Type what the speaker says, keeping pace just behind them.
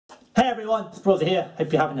Hey everyone, it's Brother here.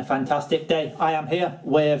 Hope you're having a fantastic day. I am here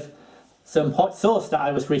with some hot sauce that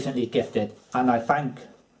I was recently gifted, and I thank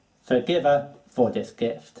the giver for this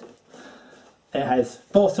gift. It has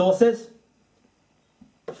 4 sauces,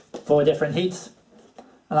 4 different heats,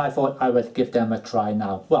 and I thought I would give them a try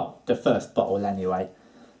now. Well, the first bottle anyway.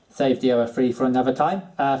 Save the other 3 for another time.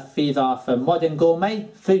 These are for Modern Gourmet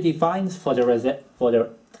Foodie Finds for the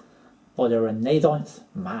Renaissance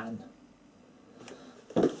Man.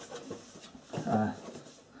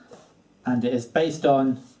 And it is based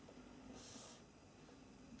on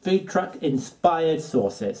food truck inspired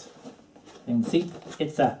sauces. You can see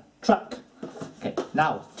it's a truck. Okay,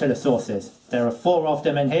 now to the sauces. There are 4 of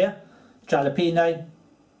them in here. Jalapeno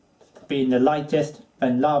being the lightest,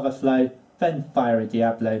 then Lava Flow, then Fiery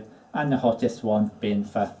Diablo, and the hottest one being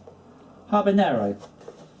for Habanero.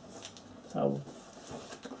 So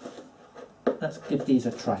let's give these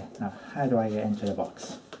a try. Now, how do I get into the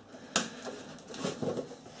box?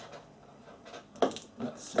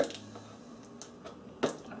 Let's see.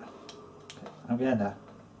 I'm getting there.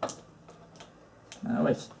 I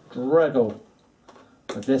always struggle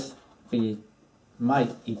with this, my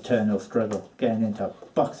eternal struggle getting into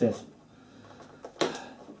boxes.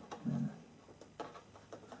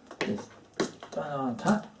 Just turn on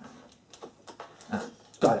top.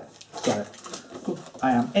 Got it. Cool.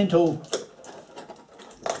 I am into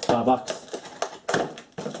our box.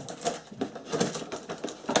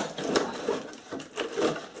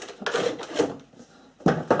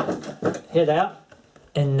 Here they are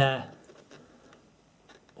in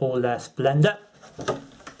all their splendour.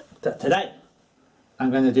 So today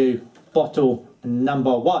I'm going to do bottle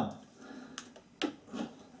number 1.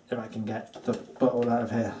 If I can get the bottle out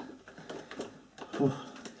of here.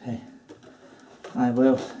 Okay. I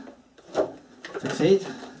will succeed.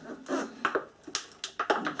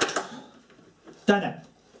 Done it.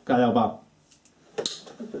 Got a little bottle.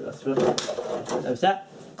 That's that.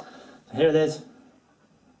 So here it is.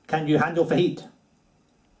 Can you handle the heat?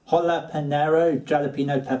 Hollarpeno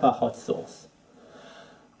Jalapeno Pepper Hot Sauce.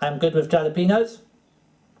 I'm good with jalapenos,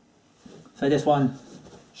 so this one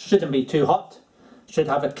shouldn't be too hot. Should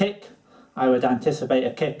have a kick. I would anticipate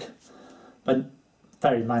a kick, but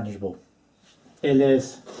very manageable. It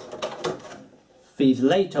is these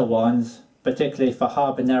later ones, particularly for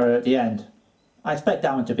habanero at the end. I expect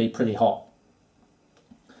that one to be pretty hot.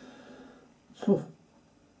 Whew.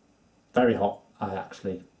 Very hot, I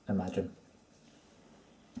actually imagine.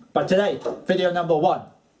 But today, video number 1,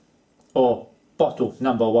 or bottle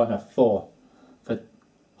number 1 of 4 for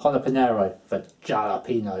Hollarpeno for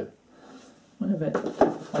jalapeno. One of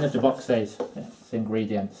the box says its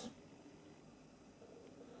ingredients.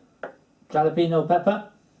 Jalapeno pepper.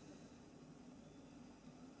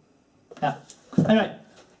 Yeah. Anyway,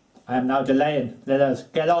 I am now delaying. Let us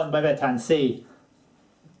get on with it and see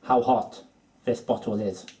how hot this bottle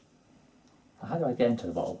is. How do I get into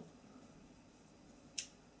the bottle?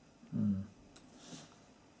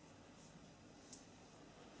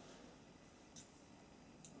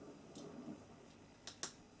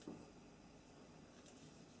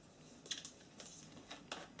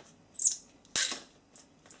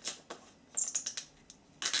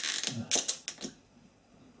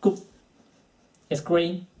 Cool. It's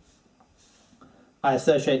green. I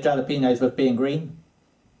associate jalapenos with being green.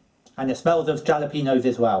 And it smells of jalapenos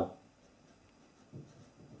as well.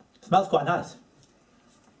 It smells quite nice.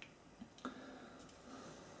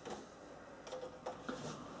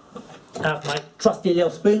 I have my trusty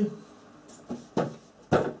little spoon.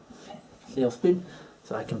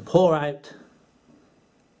 So I can pour out.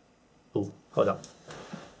 Oh, hold on.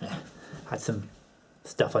 Yeah, had some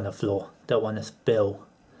stuff on the floor. Don't want to spill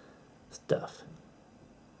stuff.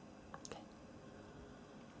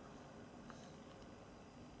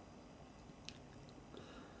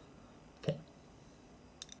 Okay.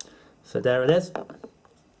 So there it is.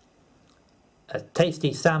 A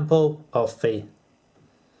tasty sample of the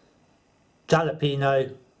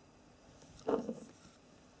jalapeno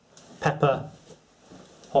pepper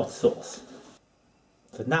hot sauce.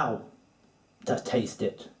 So now to taste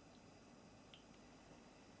it.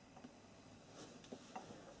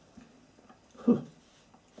 Whew.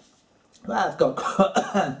 Well, it's got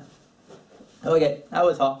okay, that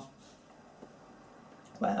was hot.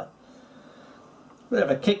 Wow. Bit of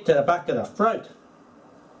a kick to the back of the throat.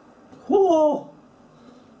 Whoa.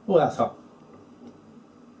 Oh, that's hot.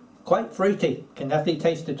 Quite fruity. Can definitely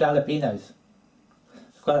taste the jalapenos.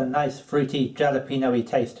 It's got a nice fruity jalapeno-y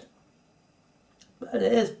taste. But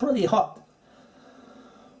it is pretty hot.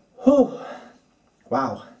 Whew.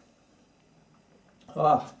 Wow.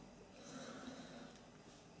 Oh.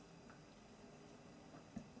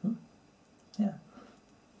 Yeah.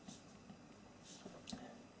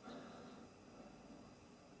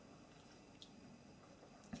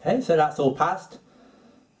 Okay, so that's all passed.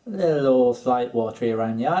 A little slight watery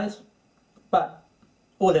around the eyes, but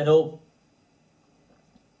all in all,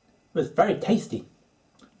 it was very tasty.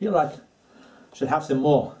 I feel like I should have some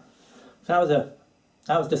more. So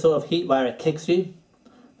that was the sort of heat where it kicks you.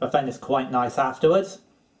 I find it's quite nice afterwards,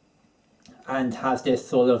 and has this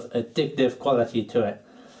sort of addictive quality to it.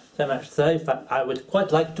 So much so that I would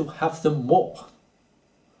quite like to have some more.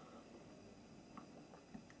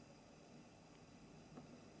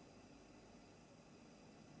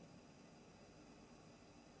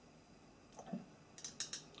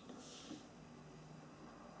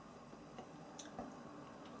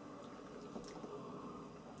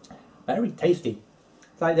 Very tasty.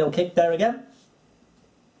 Slight little kick there again.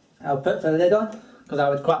 I'll put the lid on because I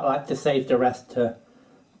would quite like to save the rest to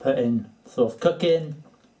put in sort of cooking,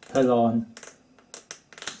 put on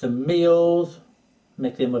some meals,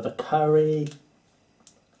 mix in with a curry,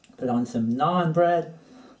 put on some naan bread,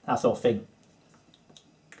 that sort of thing.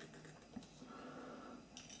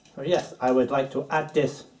 So yes, I would like to add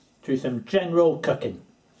this to some general cooking.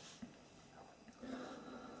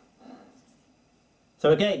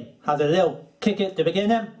 So again, has a little kick at the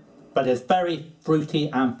beginning, but it's very fruity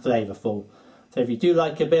and flavourful. So if you do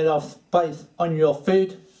like a bit of spice on your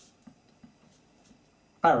food,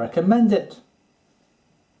 I recommend it.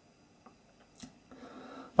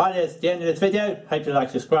 That is the end of this video. Hope you like,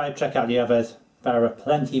 subscribe, check out the others. There are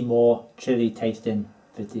plenty more chili tasting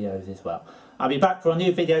videos as well. I'll be back for a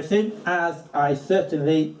new video soon, as I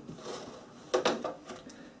certainly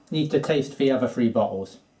need to taste the other 3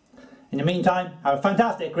 bottles. In the meantime, have a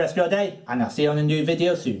fantastic rest of your day, and I'll see you on a new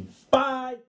video soon.